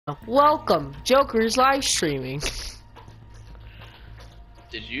Welcome, Joker's live streaming.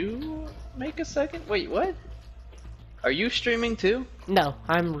 Did you make a second? Wait, what? Are you streaming too? No,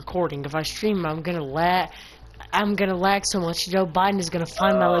 I'm recording. If I stream, I'm gonna lag. I'm gonna lag so much. Joe Biden is gonna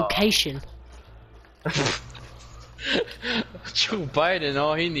find my location. Joe Biden,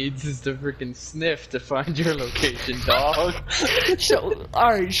 all he needs is to freaking sniff to find your location, dog. So,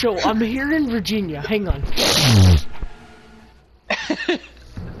 alright, so I'm here in Virginia. Hang on.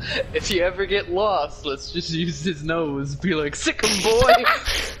 If you ever get lost, let's just use his nose. Be like, sick 'em, boy!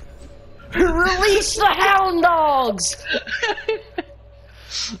 Release the hound dogs!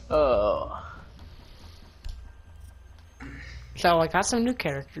 Oh. So I got some new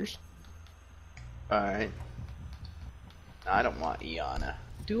characters. Alright. I don't want Iana.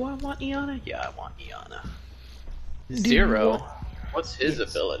 Do I want Iana? Yeah, I want Iana. Zero? What's his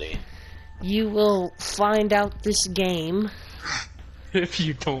ability? You will find out this game. If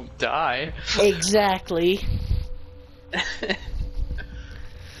you don't die. Exactly.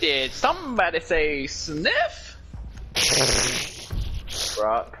 Did somebody say sniff?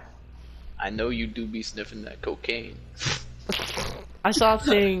 Brock, I know you do be sniffing that cocaine. I saw a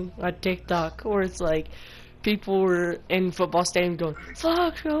thing on TikTok where it's like people were in football stadium going,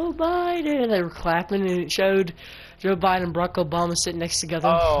 "Fuck Joe Biden," and they were clapping, and it showed Joe Biden and Barack Obama sitting next together.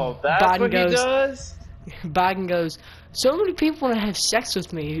 Oh, that's Biden what goes, he does? Biden goes, "So many people want to have sex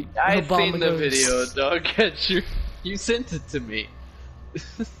with me." I've Obama seen the goes, video, dog. You sent it to me.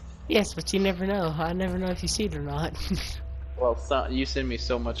 Yes, but you never know. I never know if you see it or not. Well, you send me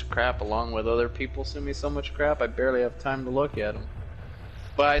so much crap along with other people send me so much crap, I barely have time to look at them.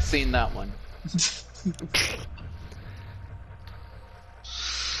 But I seen that one.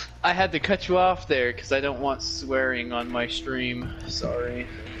 I had to cut you off there because I don't want swearing on my stream. Sorry.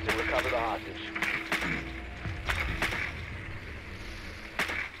 To recover the hostage.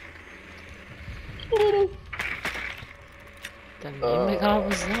 The name of God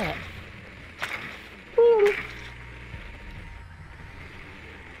was that?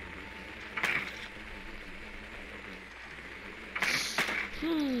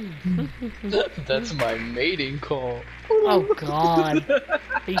 That's my mating call. Oh God! Are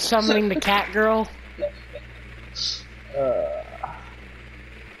you summoning the cat girl?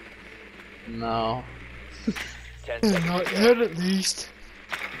 No. 10 seconds. Not yet, at least.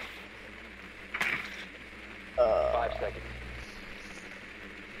 5 seconds.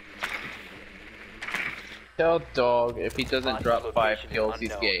 Tell dog if he doesn't drop 5 Location kills, he's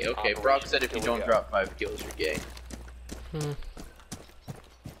unknown. gay. Okay, Operation Brock said if you until we don't go. drop 5 kills, you're gay.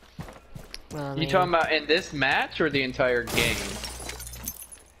 Well, I You mean, talking about in this match or the entire game?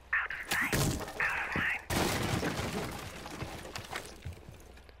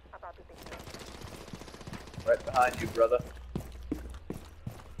 Right behind you, brother.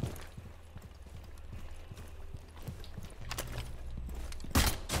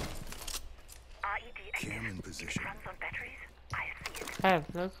 Cam in position. I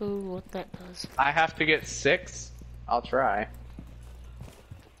have no clue what that does. I have to get 6? I'll try.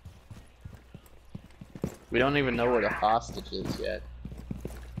 We don't even know where the hostage is yet.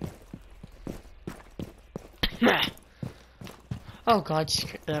 Oh God,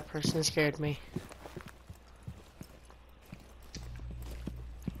 that person scared me.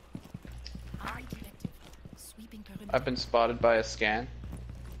 I've been spotted by a scan.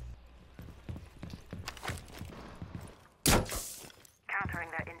 Countering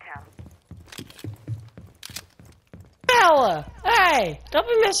that intel. Bella! Hey! Don't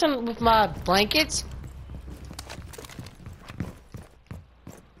be messing with my blankets!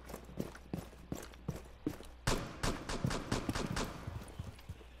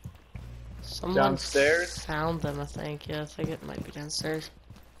 Someone Downstairs? found them, I think. Yeah, I think it might be downstairs.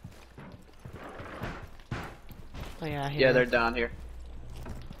 Oh yeah, I hear Yeah, them. they're down here.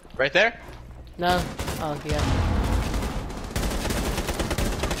 Right there? No. Oh yeah.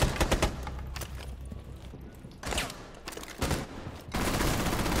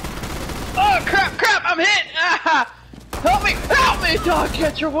 Oh crap, crap, I'm hit! Ah! Help me, dog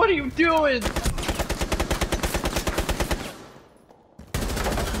catcher, what are you doing?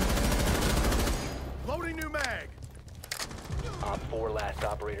 Loading new mag. Op 4 last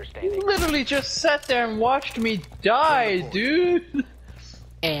operator You standing. literally just sat there and watched me die, dude.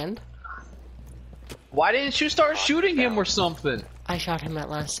 And Why didn't you start shooting him or something? I shot him at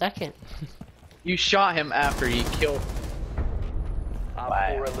last second. You shot him after he killed. Op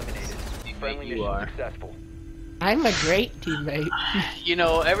Wow. 4 eliminated. Friendly you mission are. successful. I'm a great teammate. You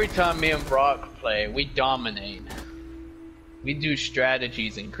know, every time me and Brock play, we dominate. We do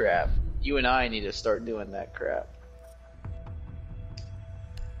strategies and crap. You and I need to start doing that crap.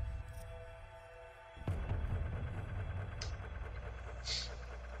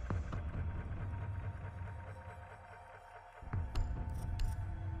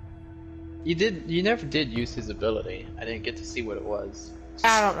 You never did use his ability. I didn't get to see what it was.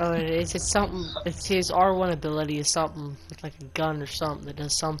 I don't know what it is. It's something. It's his R1 ability is something with like a gun or something that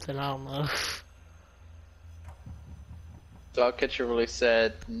does something. I don't know. Dogcatcher really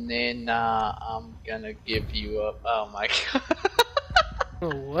said, "Nah, I'm gonna give you up." Oh my god.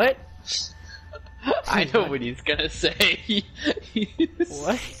 What? I know what he's gonna say.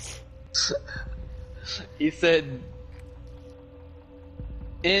 What? He said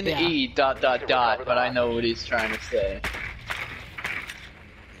NE dot dot dot, but I know what he's trying to say.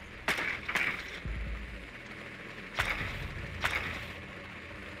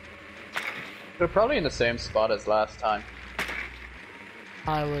 They're probably in the same spot as last time.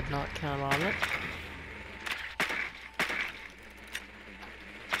 I would not count on it.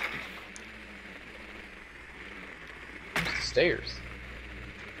 There's the stairs.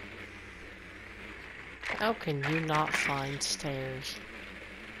 How can you not find stairs?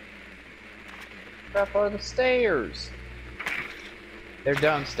 Crap are the stairs? They're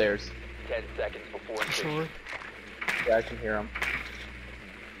downstairs. 10 seconds before insertion. Sure. Yeah, I can hear them.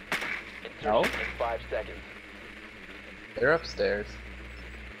 Insertion No? in 5 seconds. They're upstairs.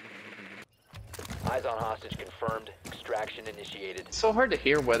 Eyes on hostage confirmed. Extraction initiated. It's so hard to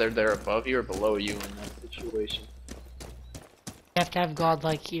hear whether they're above you or below you in that situation. You have to have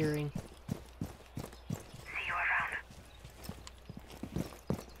godlike hearing. See you around.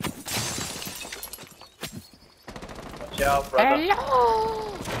 Watch out, brother.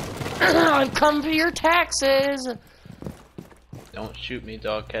 Hello! I've come for your taxes! Don't shoot me,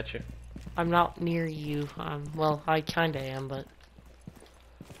 dog catcher. I'm not near you. Well, I kinda am, but...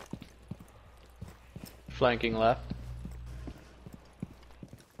 Flanking left.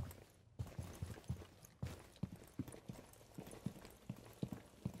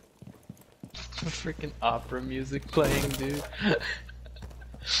 Freaking opera music playing, dude.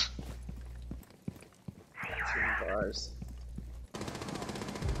 That's really bars.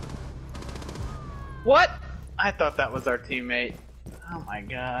 What? I thought that was our teammate. Oh my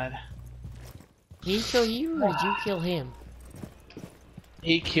god. Did he kill you, or did you kill him?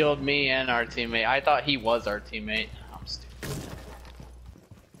 He killed me and our teammate. I thought he was our teammate. I'm stupid.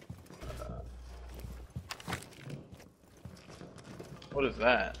 What is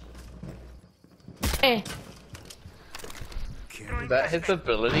that? Eh. Is that his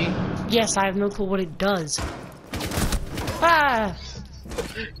ability? Yes, I have no clue what it does. Ah!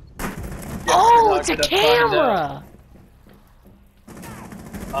 Oh, it's a camera!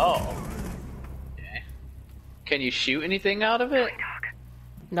 Oh. Okay. Can you shoot anything out of it?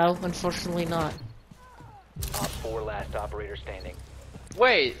 No, unfortunately not. Op 4 last operator standing.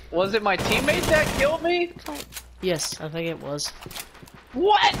 Wait, was it my teammate that killed me? Yes, I think it was.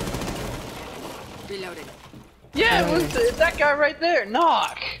 What? Reloading. Yeah, it was it's that guy right there.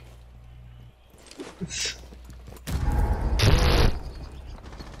 Knock.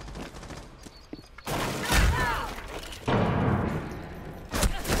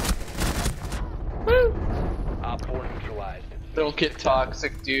 Woo! Op 4 neutralized. Don't get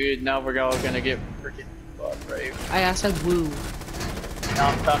toxic, dude. Now we're all gonna get freaking fucked, right? I said woo. Now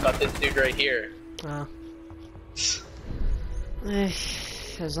I'm talking about this dude right here. Oh.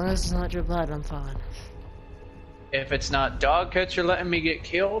 As long as it's not your blood, I'm fine. If it's not dog catcher letting me get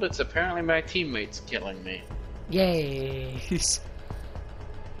killed, it's apparently my teammates killing me. Yay!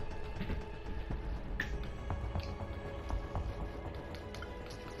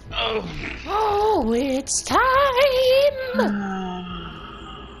 Oh, it's time!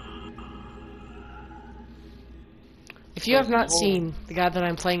 If you have not seen the guy that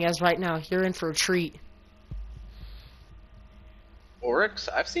I'm playing as right now, you're in for a treat. Oryx?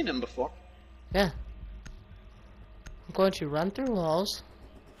 I've seen him before. Yeah. I'm going to run through walls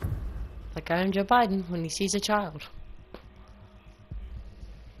like I am Joe Biden when he sees a child.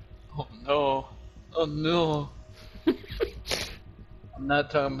 Oh no. Oh no. I'm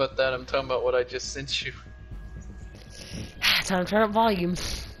not talking about that, I'm talking about what I just sent you. Time to turn up volume.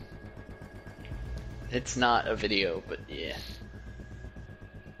 It's not a video, but yeah.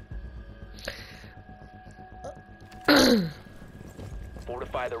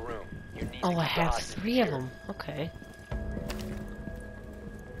 Fortify the room. You need Oh, to I keep the have hostage 3 of secure. them. Okay.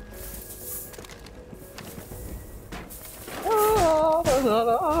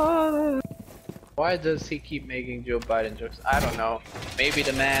 Why does he keep making Joe Biden jokes? I don't know. Maybe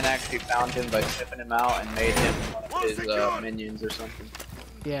the man actually found him by sniffing him out and made him one of his minions or something.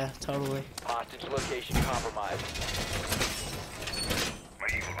 Yeah, totally. Hostage location compromised. My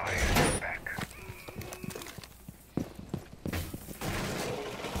evil eye is back.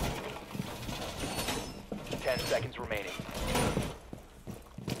 10 seconds remaining.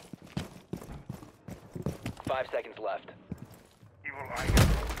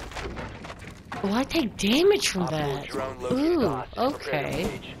 Oh, I take damage from Op 4 that. drone located Ooh, the hostage. Prepare to okay.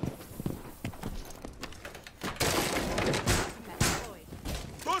 engage.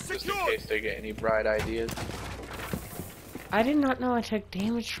 Just in case they get any bright ideas. I did not know I took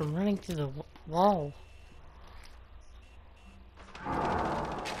damage from running through the wall.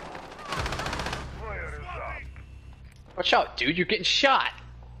 Watch out, dude, you're getting shot!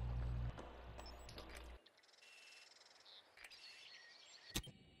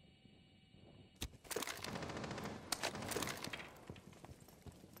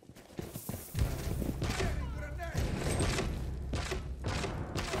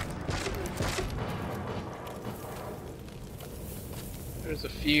 There's a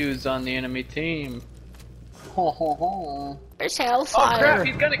fuse on the enemy team. Ho ho ho. There's Oh hellfire. crap,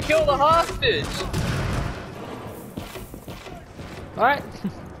 he's gonna kill the hostage! Alright.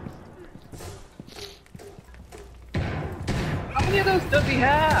 How many of those does he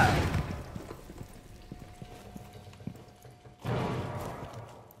have?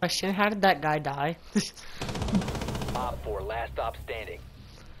 Question, how did that guy die? Op 4, last stop standing.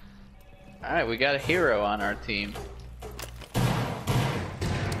 Alright, we got a hero on our team.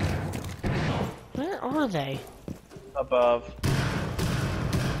 Where are they? Above.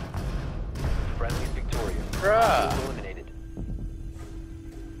 Friendly victorious. Bruh. Eliminated.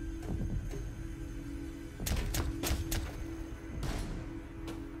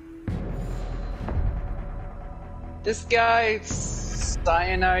 This guy,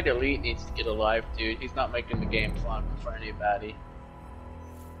 Cyanide Elite, needs to get a life, dude. He's not making the game fun for anybody.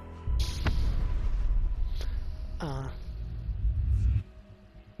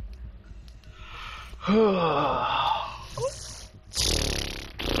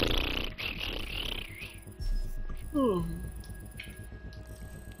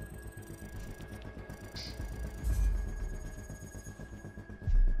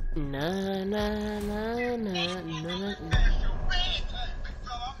 Na na na na na na.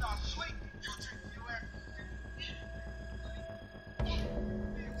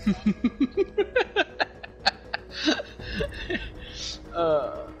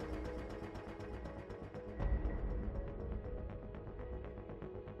 uh.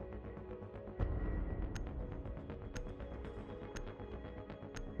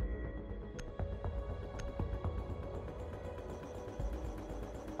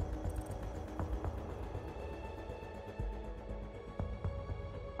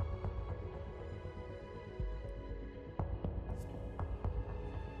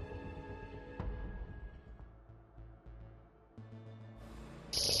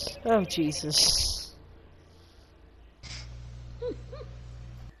 Oh Jesus.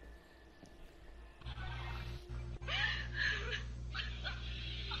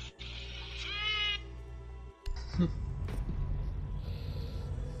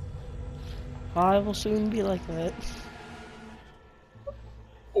 I will soon be like that.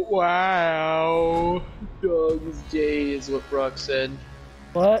 Wow. Dogs J is what Brock said.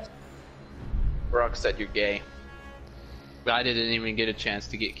 What? Brock said you're gay. But I didn't even get a chance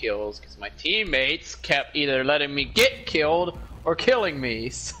to get kills because my teammates kept either letting me get killed or killing me,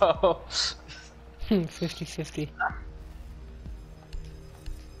 so... 50-50.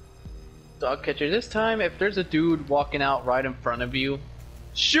 Dog catcher, this time if there's a dude walking out right in front of you,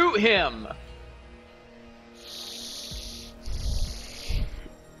 shoot him!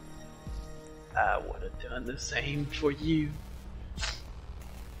 I would have done the same for you.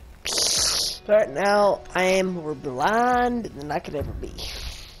 Right now, I am more blind than I could ever be.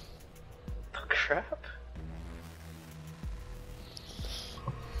 Oh crap.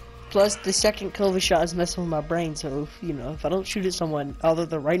 Plus, the second COVID shot is messing with my brain, so, you know, if I don't shoot at someone other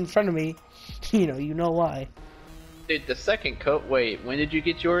than right in front of me, you know why. Dude, the second coat, wait, when did you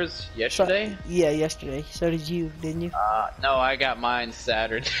get yours? Yesterday? Yeah, yesterday. So did you, didn't you? No, I got mine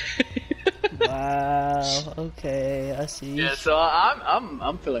Saturday. Wow, okay, I see. Yeah, so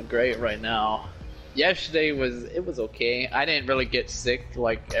I'm feeling great right now. Yesterday was okay. I didn't really get sick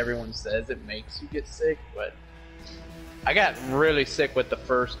like everyone says it makes you get sick, but I got really sick with the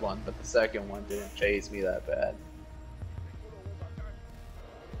first one, but the second one didn't faze me that bad.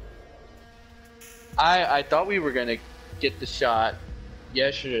 I thought we were gonna get the shot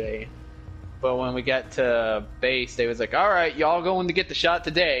yesterday, but when we got to base, they was like, "All right, y'all going to get the shot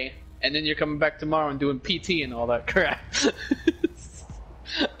today, and then you're coming back tomorrow and doing PT and all that crap."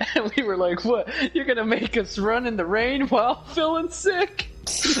 And we were like, "What? You're gonna make us run in the rain while feeling sick?"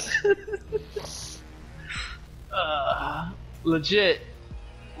 Legit.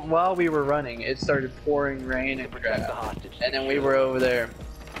 While we were running, it started pouring rain and Protect the crap, hostage. and then we were over there.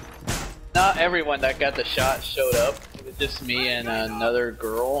 Not everyone that got the shot showed up. It was just me and another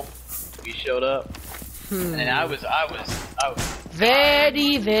girl. he showed up, and I was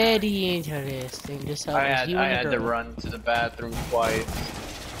very, very interesting. Just how I it was had you I and had the to girl. run to the bathroom twice.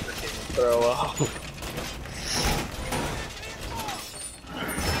 Freaking throw up.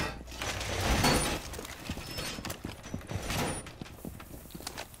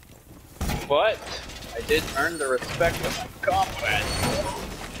 But I did earn the respect of my comrades.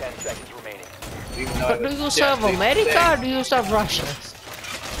 10 seconds remaining. Even though I Do was you serve deathly America sick. or do you serve Russia?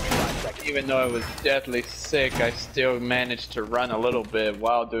 5 seconds. Even though I was deathly sick, I still managed to run a little bit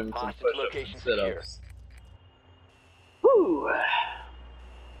while doing some Hostage push-ups location and secure. sit-ups. Whew.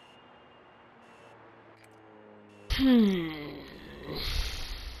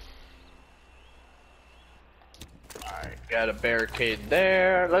 Alright, got a barricade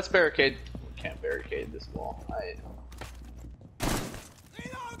there. Let's barricade. Can't barricade this wall.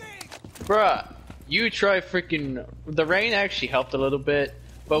 Bruh, you try freaking. The rain actually helped a little bit,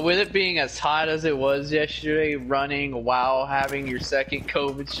 but with it being as hot as it was yesterday, running while having your second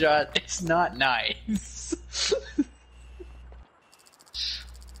COVID shot, it's not nice.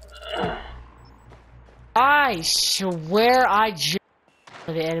 I swear I just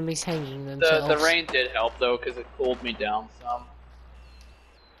the enemies hanging themselves. The rain did help though, because it cooled me down some.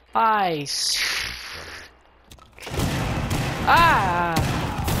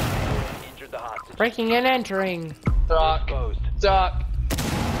 Injured the hostage. Breaking and entering. Duck, Exposed. duck,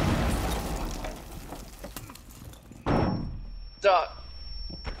 duck.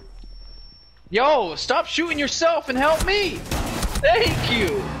 Yo, stop shooting yourself and help me! Thank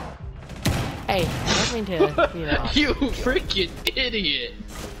you! Hey, I don't mean to, you know. You freaking idiot!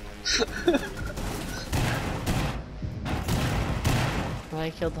 I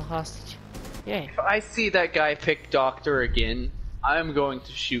killed the hostage. Yay. If I see that guy pick doctor again, I'm going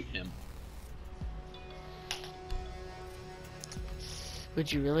to shoot him.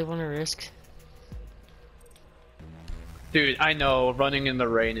 Would you really want to risk? Dude, I know, running in the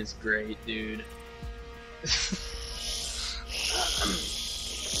rain is great, dude.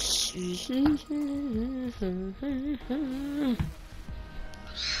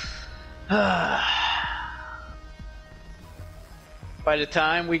 By the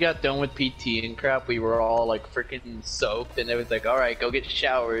time we got done with PT and crap, we were all like freaking soaked, and it was like, alright, go get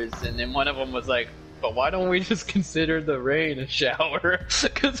showers. And then one of them was like, but why don't we just consider the rain a shower?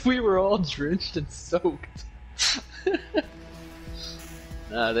 Because we were all drenched and soaked.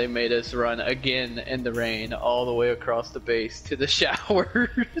 They made us run again in the rain all the way across the base to the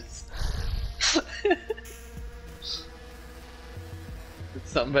showers. Did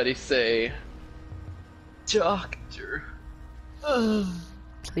somebody say, Doctor?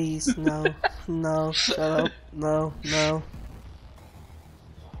 Please, no. No, shut up. No, no.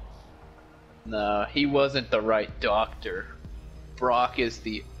 No, he wasn't the right doctor. Brock is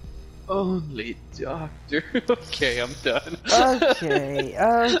the only doctor. Okay, I'm done. Okay,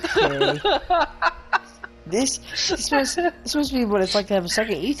 okay. This must be what it's like to have a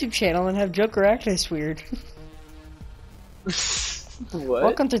second YouTube channel and have Joker act this weird. What?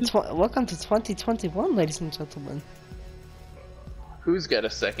 Welcome to 2021, ladies and gentlemen. Who's got a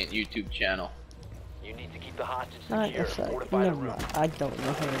second YouTube channel? You need to keep the hostage Not secure. if Fortify the never room. mind. I don't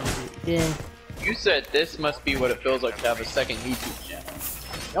know how to do it. Yeah. You said this must be what it feels like to have a second YouTube channel.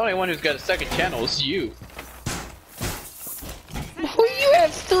 The only one who's got a second channel is you. Oh, you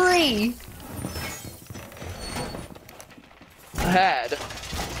have 3. I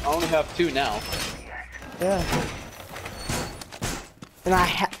only have 2 now. Yeah. And I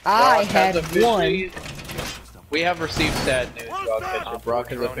Brock had has 1. We have received sad news, Brock. Brock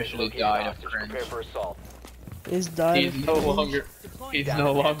has officially died of cringe. Prepare for assault. Is died. He's no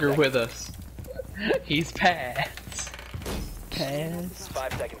longer with us. He's passed. Pass.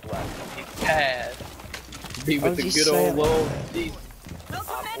 5 seconds left. He's passed. Be with was the he good saying? old Lord. He's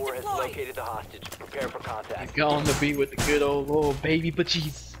Op 4 has located the hostage. Prepare for contact. gone to be with the good old Lord, baby, but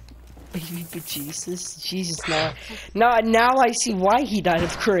Jesus. Baby, but Jesus, now I see why he died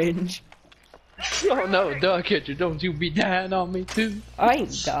of cringe. Oh no, dog catcher, don't you be dying on me too. I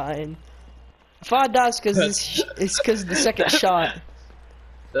ain't dying. If I die, it's because of the second shot.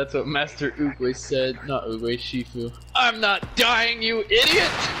 That's what Master Oogway said, not Oogway, Shifu. I'm not dying, you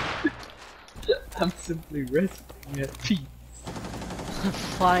idiot! I'm simply resting at peace.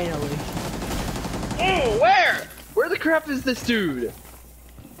 Finally. Oh, where? Where the crap is this dude?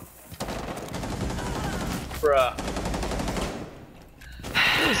 Bruh.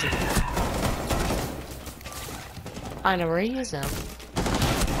 I know where he is now.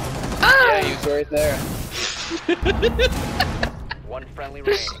 Yeah, he's right there. One friendly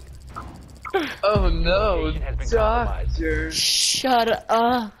remaining. Oh no, Location has been compromised. doctor. Shut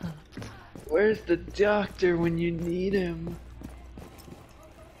up. Where's the doctor when you need him?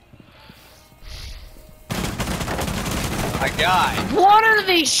 My guy! What are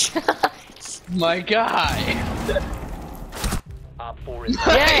these shots? My guy! Op 4 is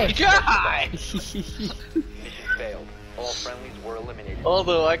My guy! mission failed. All friendlies were eliminated.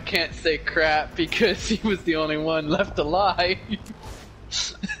 Although I can't say crap because he was the only one left alive.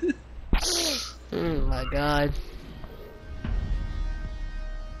 Oh my god.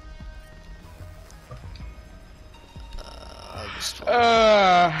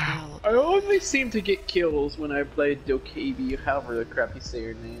 I only seem to get kills when I play Dokabi, however the crap you say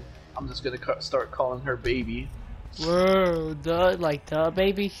her name. I'm just gonna start calling her baby. Whoa, duh, like duh,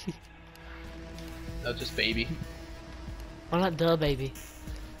 baby? No, just baby. Why not duh, baby?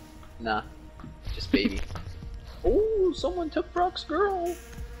 Nah, just baby. Oh, someone took Brock's girl.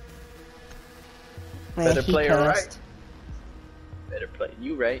 Better play her right. Better play.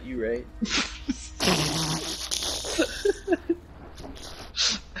 You right, you right.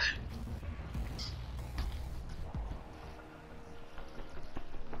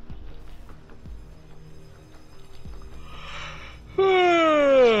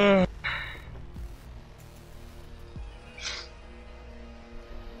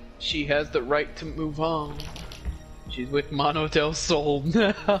 She has the right to move on. She's with Mano del Sol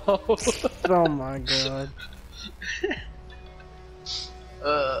now. Oh my god.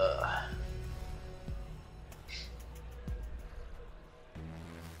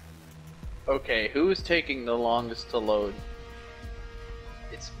 Okay, who's taking the longest to load?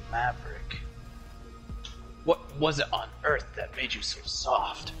 It's Maverick. What was it on Earth that made you so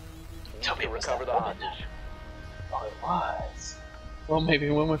soft? Tell me, was Recover that the woman? hostage. Oh, it was. Well, maybe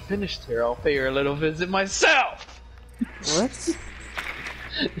when we're finished here, I'll pay her a little visit myself. What?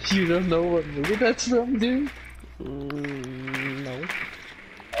 You don't know what movie that's from, dude? No.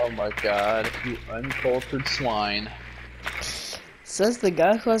 Oh my god, you uncultured swine. Says the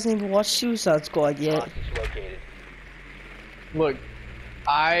guy who hasn't even watched Suicide Squad yet. Hostage located. Look,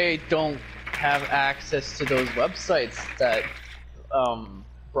 I don't have access to those websites that,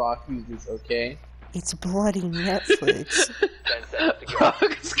 Brock uses, okay? It's bloody Netflix. 10 seconds to go.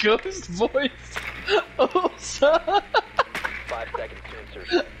 Brock's ghost voice! Oh, son! 5 seconds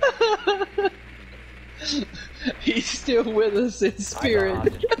to insert. He's still with us in Hostage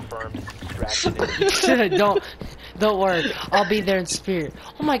spirit. confirmed. Extraction initiated. Don't worry, I'll be there in spirit.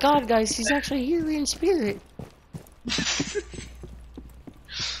 Oh my god, guys, he's actually here in spirit.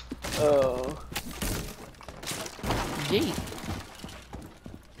 Oh. Gee.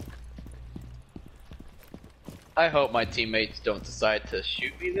 I hope my teammates don't decide to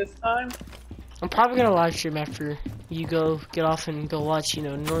shoot me this time. I'm probably gonna live stream after you go get off and go watch, you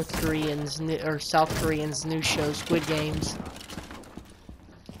know, North Koreans or South Koreans' new show, Squid Games.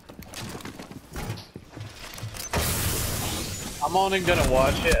 I'm only gonna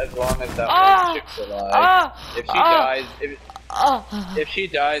watch it as long as that Ah! one chick's alive. Ah! If she Ah! dies, Oh, if she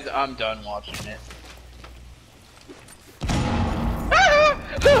dies, I'm done watching it.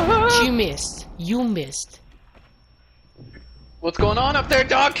 you missed. You missed. What's going on up there,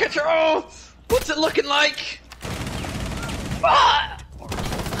 dog catcher? Oh, what's it looking like? Ah!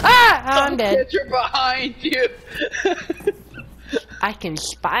 Ah! I'm Dog dead. catcher behind you. I can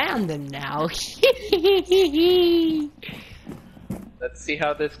spy on them now. Let's see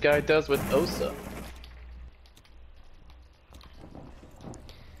how this guy does with Osa.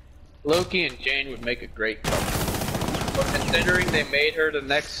 Loki and Jane would make a great couple. But considering they made her the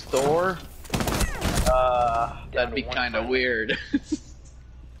next door, that'd be kind of weird.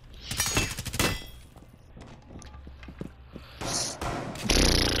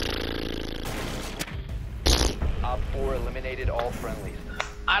 Op 4 eliminated all friendlies.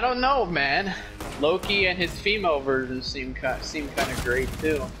 I don't know, man. Loki and his female version seem kind of great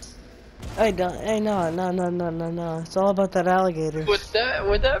too. Hey, no. It's all about that alligator. Would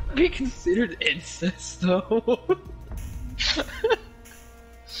that be considered incest though?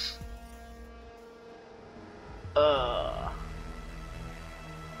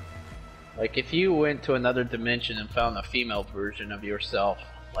 Like if you went to another dimension and found a female version of yourself,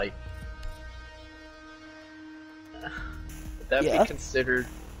 like would that Yeah. be considered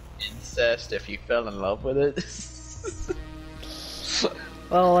incest if you fell in love with it?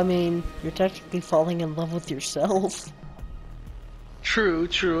 Well, I mean, you're technically falling in love with yourself. True,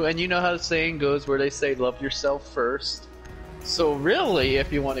 and you know how the saying goes where they say love yourself first. So really,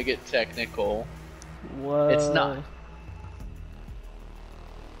 if you want to get technical, Whoa. it's not.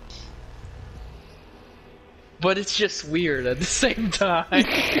 But it's just weird at the same time.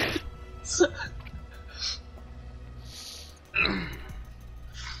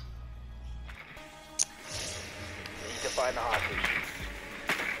 find the hostage.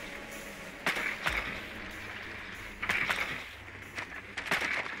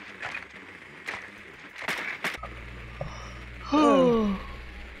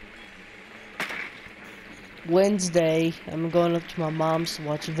 Wednesday, I'm going up to my mom's to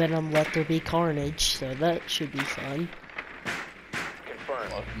watch Venom Let There Be Carnage, so that should be fun.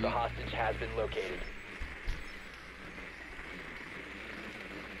 Confirmed. The hostage has been located.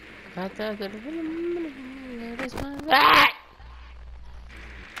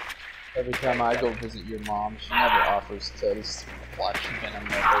 Every time I go visit your mom, she never offers to just watch Venom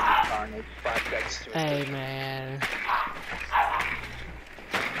Let There Be Carnage. 5 seconds to Hey, insertion. man.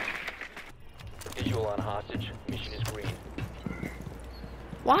 Visual on hostage. Mission is green.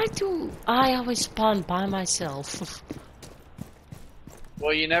 Why do I always spawn by myself?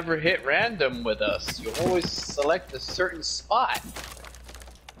 Well, you never hit random with us. You always select a certain spot.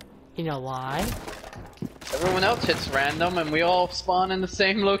 You know why? Everyone else hits random and we all spawn in the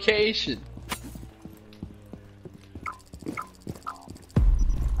same location.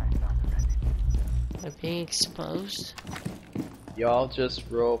 I'm being exposed. Y'all just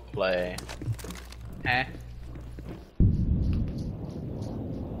roleplay. Huh?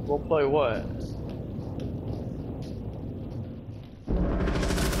 Roleplay what?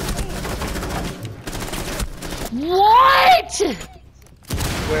 What?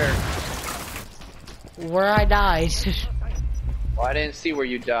 Where? Where I died. Well, I didn't see where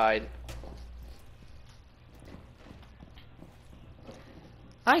you died.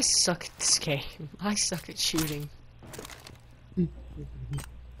 I suck at this game. I suck at shooting.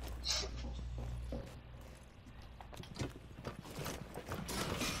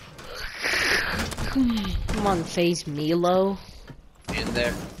 Come on, fazemilo. In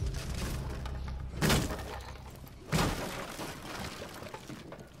there.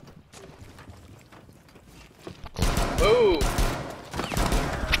 Ooh!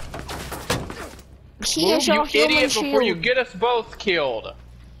 Move, you idiot, before you get us both killed.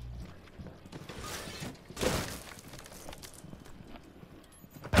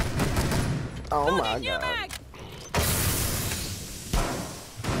 Oh my god.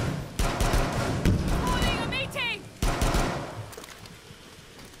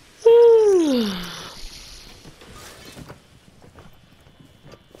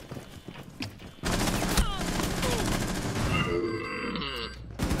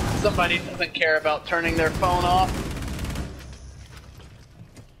 Somebody doesn't care about turning their phone off.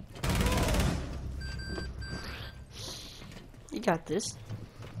 You got this.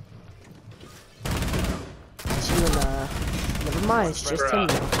 It's you and, never mind, it's just him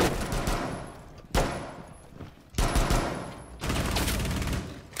now.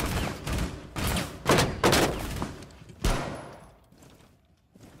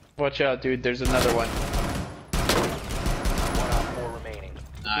 Watch out, dude, there's another one. 1 out 4 remaining.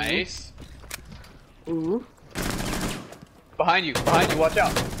 Nice. Ooh. Behind you, watch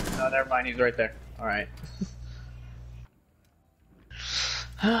out. No, never mind, he's right there. Alright.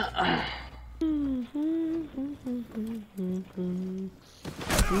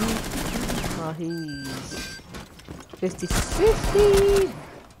 Oh, he's 50-50.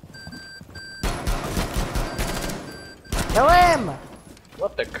 Kill him!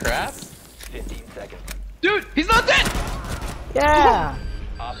 What the crap? 15 seconds. Dude, he's not dead! Yeah!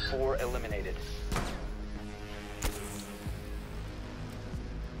 Op 4 eliminated.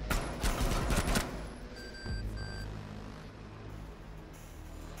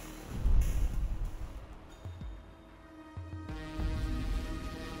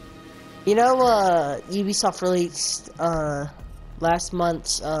 You know, Ubisoft released, last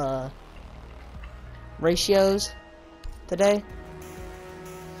month's, ratios today?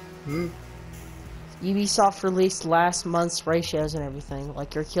 Ubisoft released last month's ratios and everything,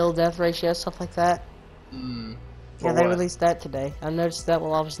 like your kill-death ratio, stuff like that. Hmm. Yeah, they released that today. I noticed that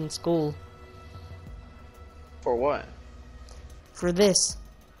while I was in school. For what? For this.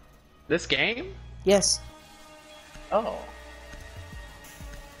 This game? Yes. Oh.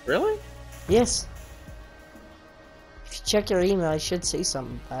 Really? Yes. If you check your email, you should see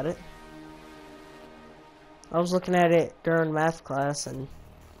something about it. I was looking at it during math class, and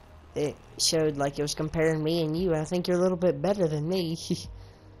it showed like it was comparing me and you. I think you're a little bit better than me.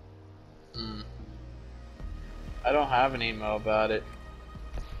 I don't have an email about it.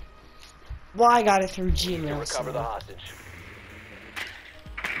 Well, I got it through To Gmail. recover the So. hostage.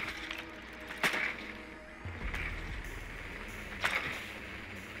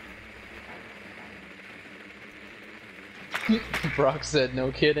 Brock said,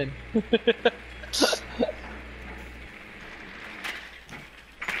 no kidding.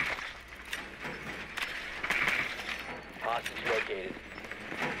 Hostage located.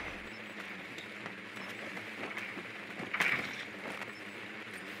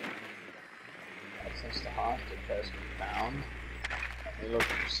 Since the hostage has been found, let me look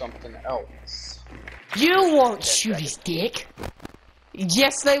for something else. You won't shoot his dick.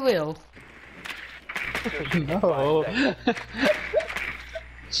 Yes, they will. No.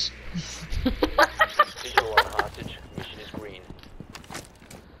 Visual on hostage. Mission is green.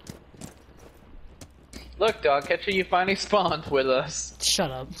 Look, dog catcher, you finally spawned with us.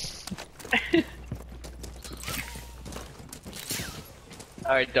 Shut up.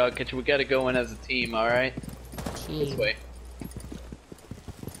 Alright, dog catcher, we gotta go in as a team, alright? This way.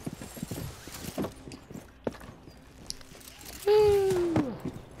 Woo.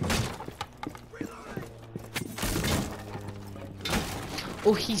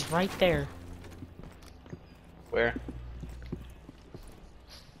 Oh, he's right there. Where?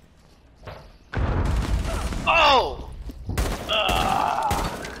 Oh!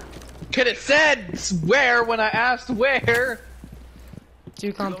 Could have said where when I asked where.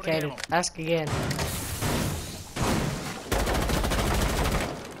 Too complicated. Ask again.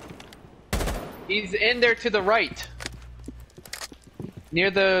 He's in there to the right. Near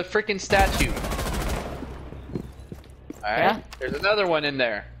the freaking statue. Alright, Yeah? there's another one in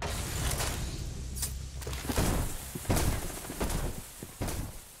there.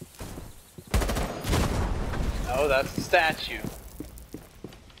 Oh, that's the statue.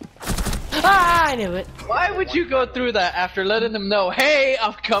 Ah, I knew it. Why would you go through that after letting them know, hey,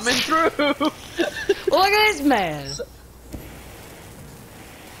 I'm coming through? Look at this man.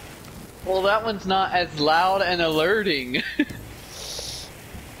 Well, that one's not as loud and alerting.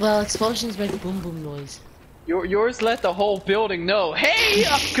 Well, explosions make boom boom noise. Yours let the whole building know, hey,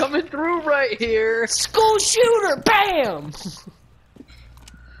 I'm coming through right here. School shooter, bam!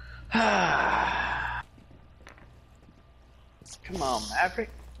 Come on, Maverick.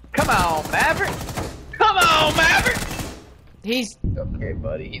 Come on, Maverick. Come on, Maverick. He's Okay,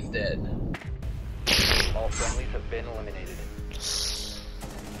 buddy, he's dead. All friendlies have been eliminated.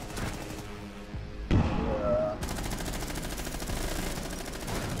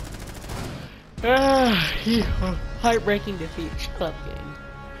 heartbreaking defeat. Shut up, game.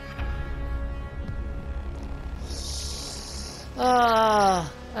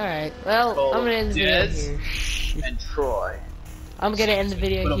 Alright. Well, I'm gonna end the video Dez here. and Troy. I'm gonna end the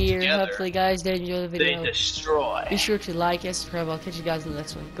video Put 'em here. together. Hopefully, you guys did enjoy the They video. destroy. Be sure to like and subscribe. I'll catch you guys in the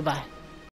next one. Goodbye.